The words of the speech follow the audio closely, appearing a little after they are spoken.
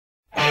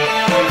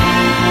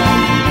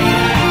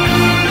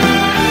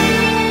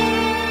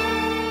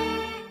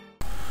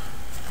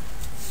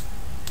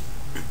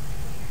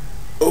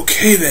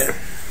Okay then.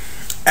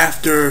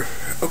 After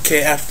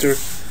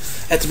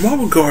at the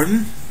Marble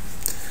Garden,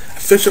 I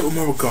finished up with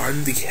Marble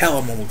Garden, the hell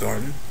of Marble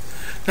Garden.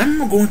 Now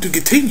I'm going to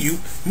continue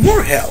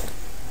more hell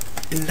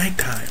in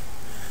nighttime,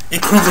 in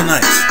Crimes of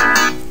Night.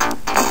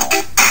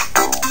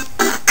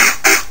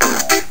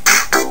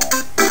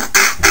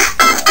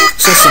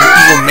 So some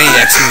evil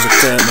maniacs music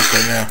there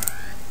right now.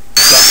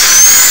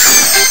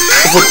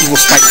 Avoid evil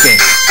spike thing.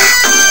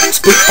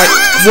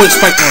 Avoid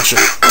spike launcher.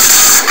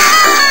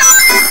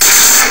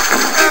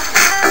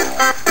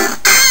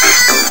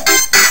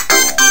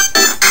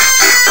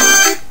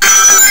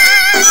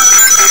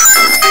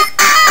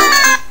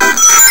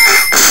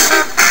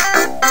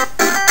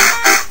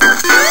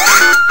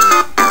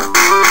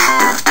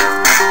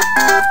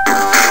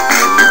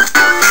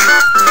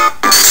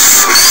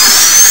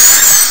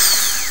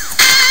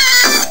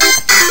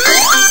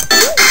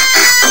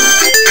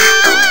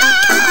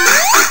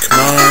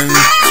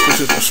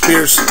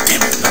 Spears.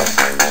 Damn it, no.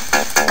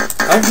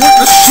 I want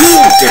the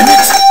shield, damn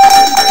it!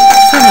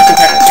 I'm not gonna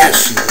have to get a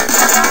shield.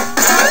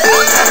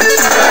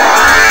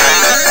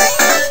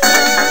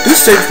 This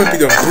stage might be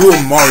the Blue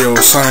Mario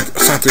Sonic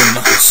 3 and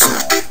Knuckles.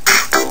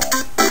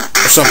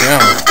 Or something, I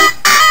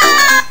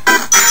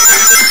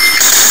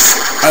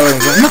don't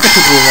know. I'm not gonna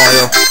put Blue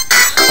Mario.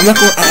 I'm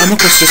not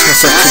gonna suggest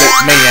myself to that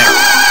maniac,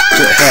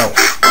 to hell.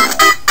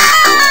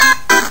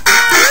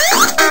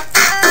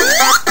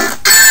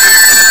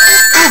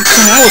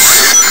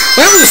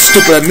 That was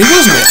stupid of me,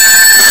 wasn't it?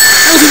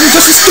 That was even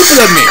just as stupid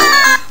of me.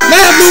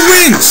 Now I have no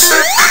rings!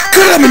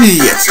 God, I'm an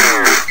idiot!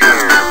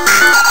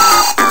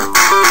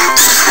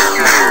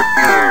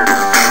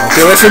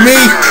 Okay, wait for me!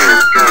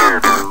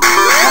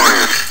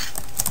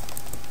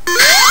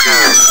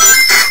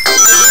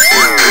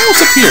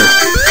 What's up here?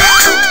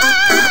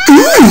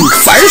 Ooh,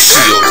 fire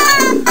shield!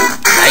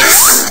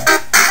 Nice!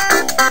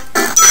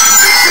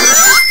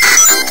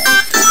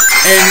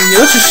 And the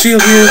electric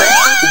shield here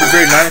will be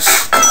very nice.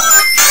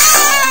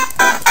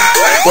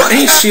 Well,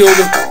 any shield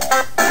in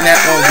that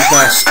one would be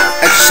nice.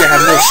 Actually, I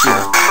have no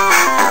shield.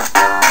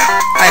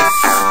 I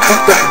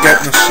fucked up and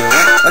got no shield.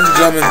 Ladies and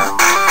gentlemen,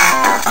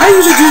 I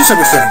usually do these type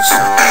of things.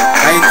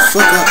 I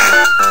fuck up.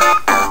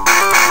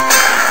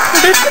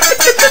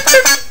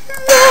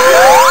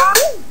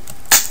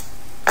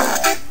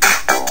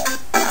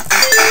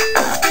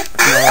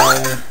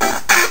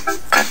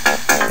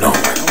 No,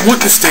 I want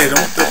this stage. I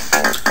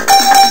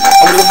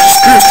want the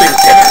spirit stage,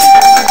 damn it.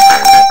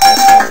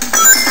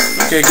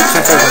 Okay, get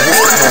some further.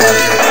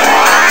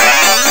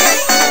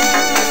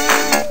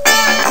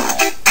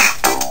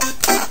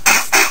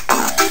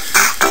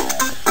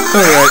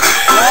 Alright.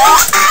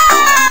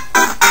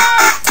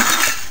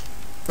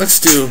 Let's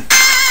do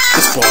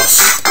this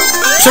boss.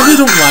 Which I really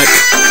don't like.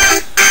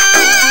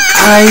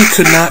 I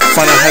could not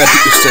find out how to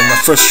beat this thing my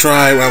first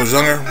try when I was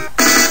younger.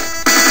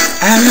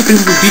 I haven't been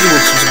able to beat it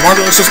with some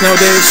Mario assets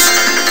nowadays.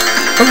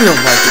 I really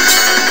don't like it.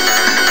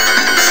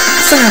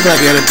 I still have an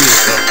idea how to beat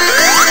it though.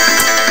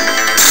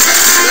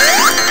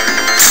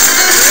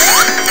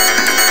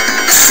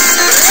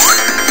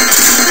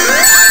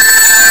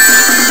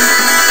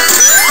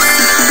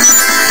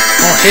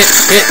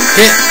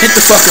 Hit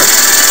the fucker.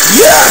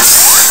 Yes!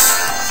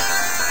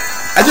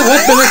 I did a lot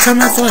better that time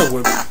than I thought I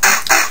would.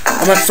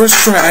 On my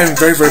first try, I am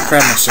very, very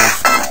proud of myself.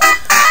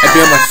 I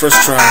beat on my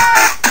first try.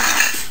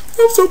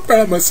 I'm so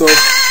proud of myself.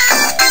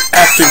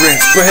 After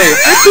rings. But hey,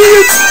 I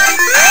did it!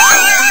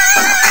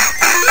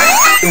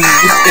 In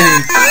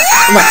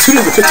like 2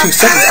 minutes and 15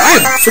 seconds, I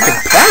am freaking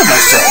proud of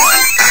myself.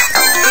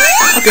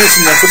 Okay, that's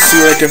enough. Let's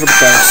see what I get for the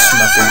best.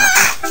 Nothing.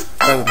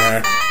 Doesn't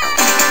matter.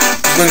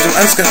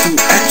 I just got through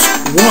Act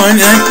 1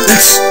 and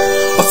that's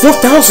a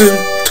 4,000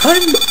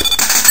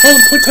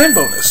 point time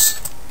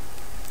bonus.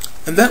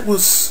 And that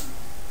was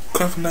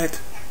Crimes of Night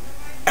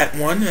Act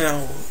 1,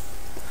 and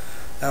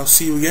I'll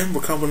see you again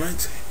with Crimes of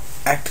Night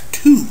Act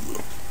 2.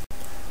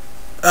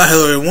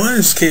 Hello everyone,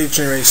 this is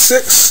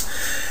KJanuary6.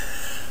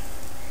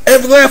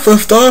 And when I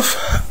left off,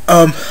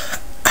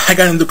 I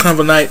got into Crimes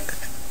of Night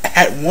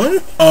Act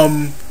 1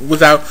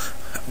 without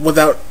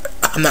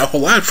not a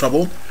whole lot of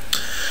trouble.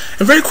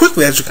 And very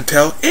quickly, as you can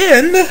tell,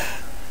 and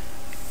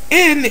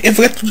if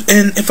I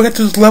get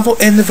to this level,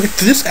 and if I get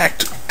to this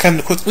act kind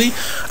of quickly,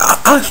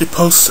 I'll actually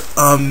post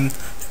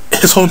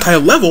his whole entire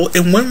level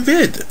in one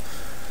vid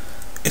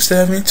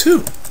instead of having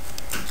 2.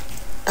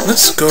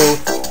 Let's go.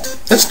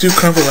 Let's do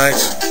Crimes of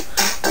Night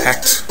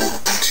Act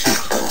 2.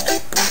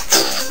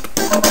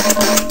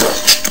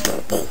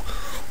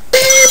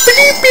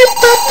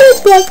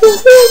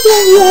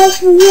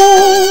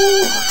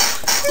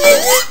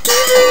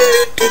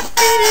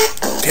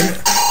 Damn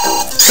it.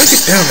 Can't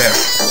get down there.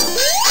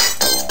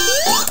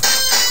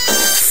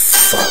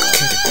 Fuck,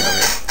 can't get down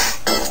there.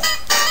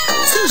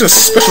 I think there's a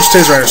special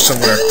stage rider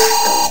somewhere.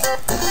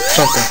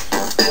 Something.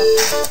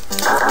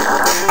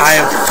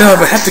 I feel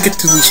I have to get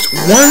to at least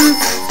one.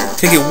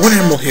 Can I get 1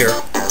 emerald here?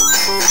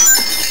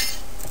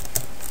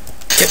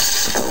 Get.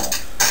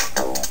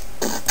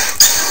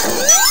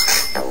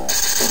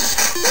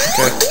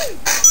 Okay.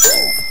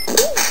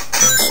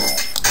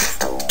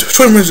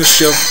 20 minutes of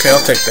shield. Okay,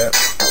 I'll take that.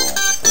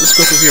 let's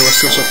go through here. Let's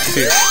see what's up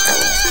here.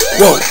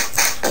 Whoa!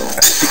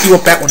 The evil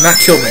bat will not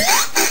kill me.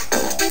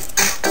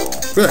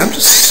 Really, I'm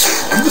just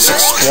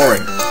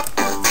exploring.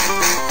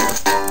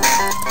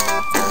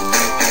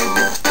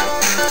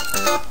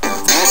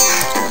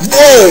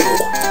 Whoa!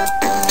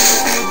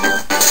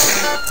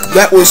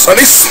 That was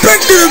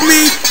unexpected of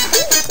me!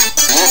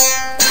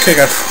 Okay,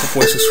 I got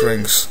 4 voices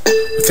rings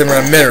within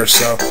around a minute or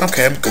so.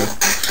 Okay, I'm good.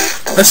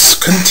 Let's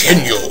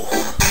continue.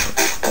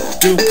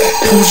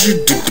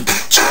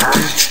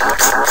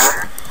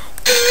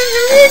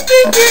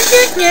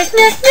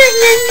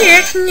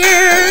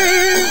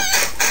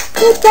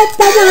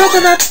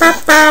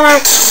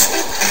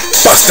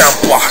 Bust down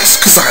blocks,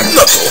 cause I'm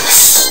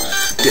Knuckles,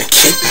 the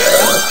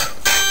Kingdom.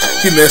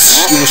 You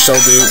missed, you shall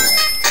do.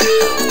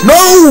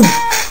 No!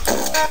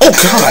 Oh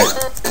god!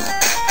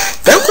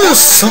 That would have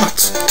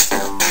sucked.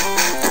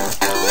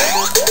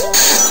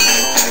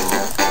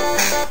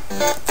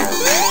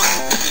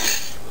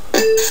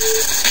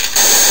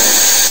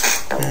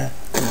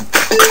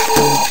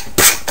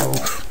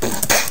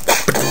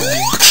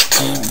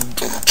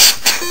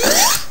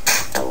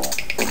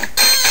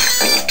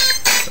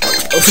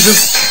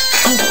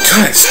 Oh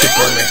god, stick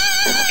on me.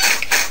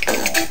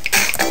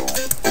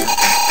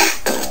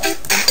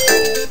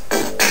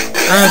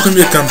 It's gonna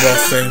be a gumball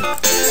thing.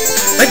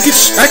 I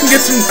can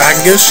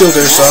get a shield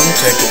there, so I'm gonna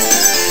take it.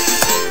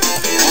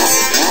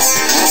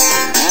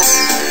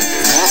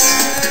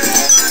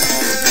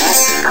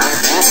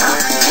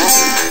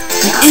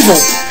 The evil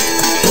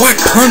black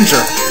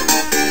plunger.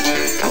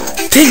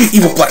 Take an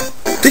evil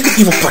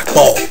black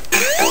ball.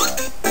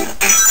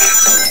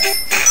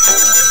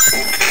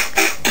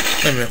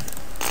 Wait a minute.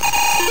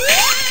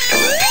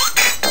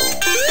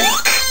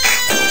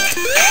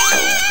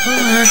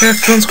 That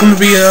film's gonna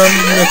be,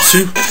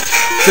 two.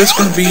 That's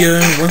gonna be,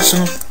 one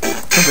single.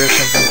 Okay,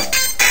 something.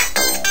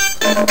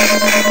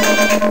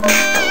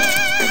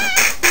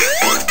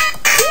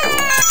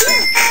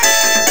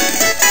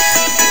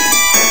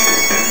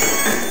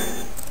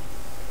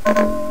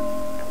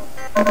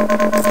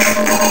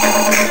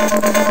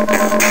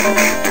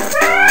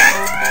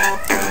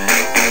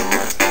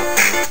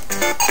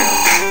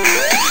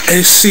 As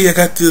you see, I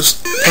got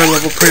this part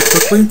level pretty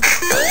quickly.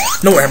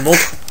 No emerald.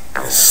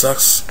 It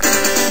sucks.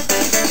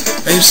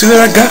 And you see that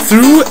I got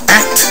through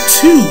Act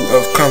 2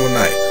 of Carnival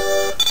Night.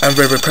 I'm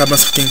very, very proud of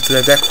myself getting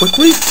through that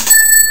quickly.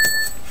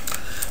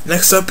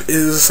 Next up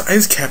is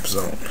Ice Cap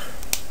Zone.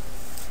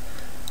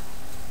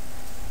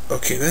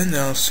 Okay then,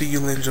 I'll see you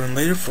ladies and gentlemen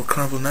later for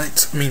Carnival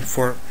Night.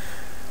 For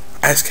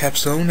Ice Cap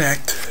Zone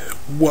Act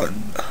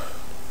 1.